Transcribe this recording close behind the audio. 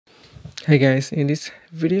Hey guys, in this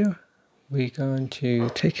video we're going to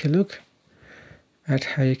take a look at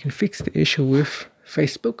how you can fix the issue with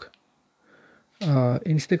Facebook,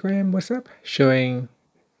 Instagram, WhatsApp showing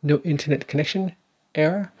no internet connection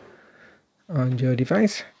error on your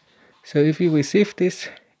device. So if you receive this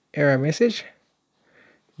error message,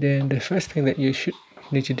 then the first thing that you should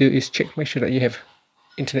need to do is make sure that you have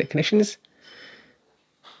internet connections.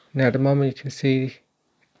 Now at the moment you can see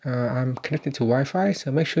I'm connected to Wi-Fi,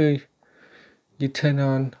 so make sure you turn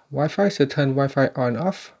on Wi-Fi, so turn Wi-Fi on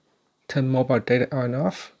off, turn mobile data on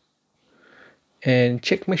off, and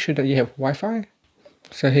make sure that you have Wi-Fi.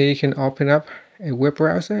 So here you can open up a web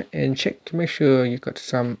browser and check to make sure you've got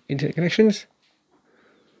some internet connections.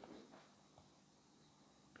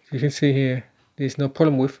 You can see here there's no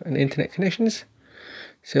problem with an internet connections.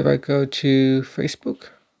 So if I go to Facebook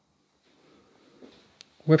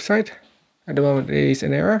website, at the moment there is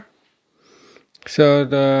an error. So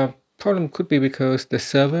the problem could be because the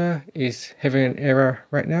server is having an error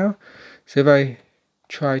right now. So if I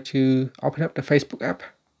try to open up the Facebook app,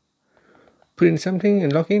 put in something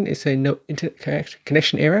and log in, it's a no internet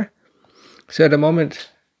connection error. So at the moment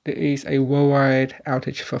there is a worldwide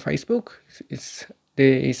outage for Facebook.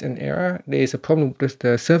 There is an error, there is a problem with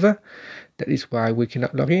the server. That is why we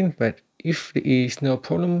cannot log in. But if there is no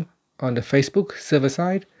problem on the Facebook server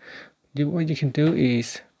side, what you can do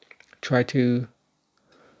is try to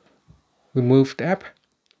remove the app.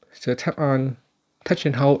 So touch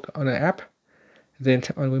and hold on the app, then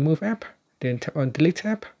tap on remove app, then tap on delete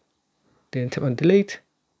app, then tap on delete,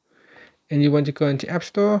 and you want to go into App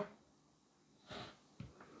Store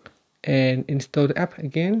and install the app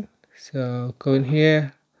again. So go in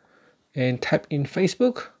here and type in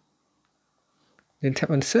Facebook, then tap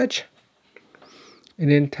on search, and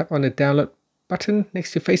then tap on the download button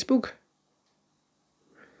next to Facebook.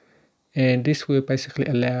 And this will basically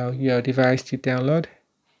allow your device to download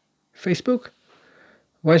Facebook.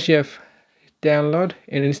 Once you have download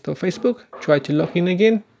and install Facebook, try to log in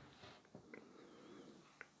again.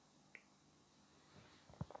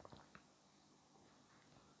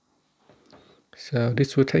 So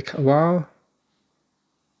this will take a while.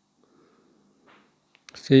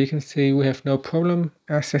 So you can see we have no problem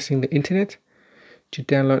accessing the internet to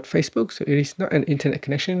download Facebook. So it is not an internet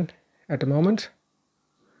connection at the moment.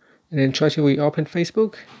 And then try to reopen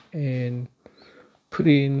Facebook and put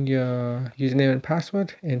in your username and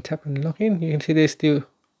password and tap on login. You can see there's still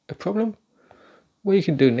a problem. What you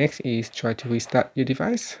can do next is try to restart your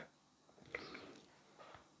device.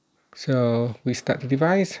 So restart the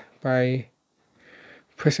device by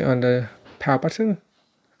pressing on the power button.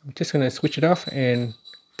 I'm just going to switch it off and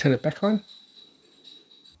turn it back on.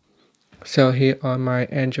 So here on my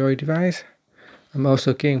Android device, I'm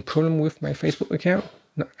also getting problem with my Facebook account,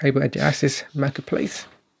 not able to access Marketplace.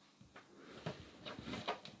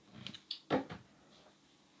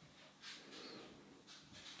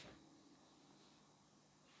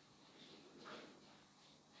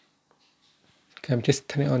 Okay, I'm just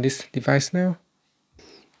turning on this device now.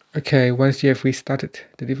 Okay, once you have restarted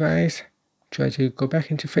the device, try to go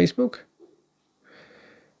back into Facebook.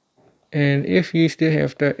 And if you still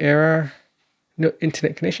have the error, no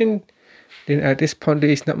internet connection, then at this point there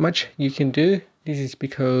is not much you can do. This is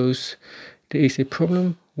because there is a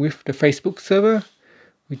problem with the Facebook server.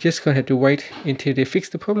 We're just going to have to wait until they fix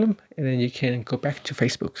the problem, and then you can go back to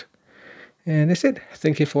Facebook. And that's it.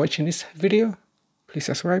 Thank you for watching this video. Please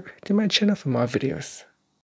subscribe to my channel for more videos.